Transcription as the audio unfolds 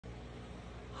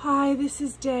Hi, this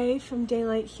is Day from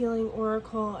Daylight Healing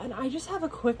Oracle, and I just have a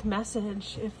quick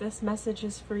message if this message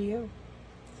is for you.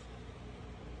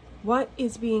 What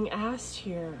is being asked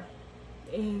here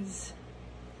is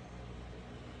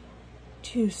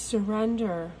to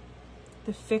surrender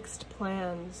the fixed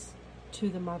plans to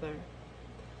the mother.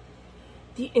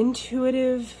 The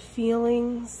intuitive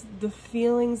feelings, the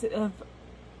feelings of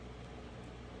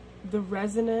the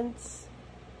resonance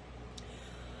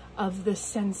of the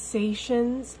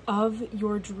sensations of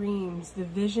your dreams, the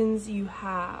visions you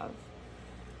have,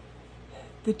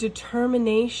 the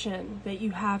determination that you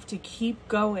have to keep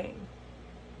going.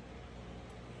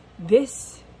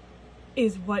 This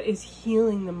is what is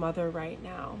healing the mother right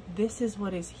now. This is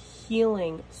what is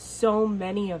healing so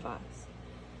many of us.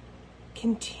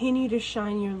 Continue to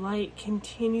shine your light.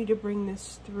 Continue to bring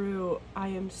this through. I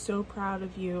am so proud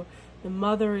of you. The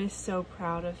mother is so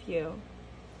proud of you.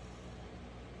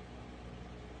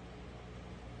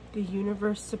 The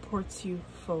universe supports you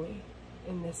fully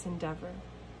in this endeavor.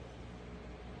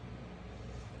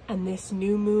 And this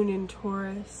new moon in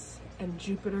Taurus and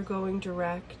Jupiter going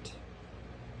direct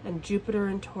and Jupiter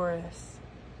in Taurus,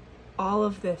 all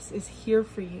of this is here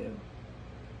for you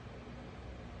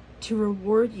to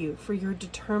reward you for your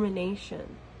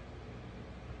determination,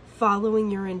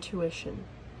 following your intuition,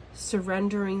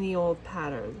 surrendering the old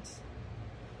patterns,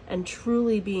 and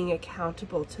truly being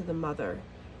accountable to the mother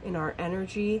in our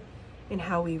energy, in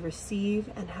how we receive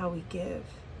and how we give.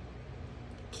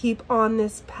 Keep on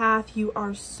this path. You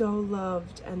are so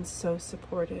loved and so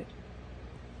supported.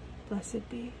 Blessed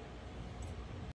be.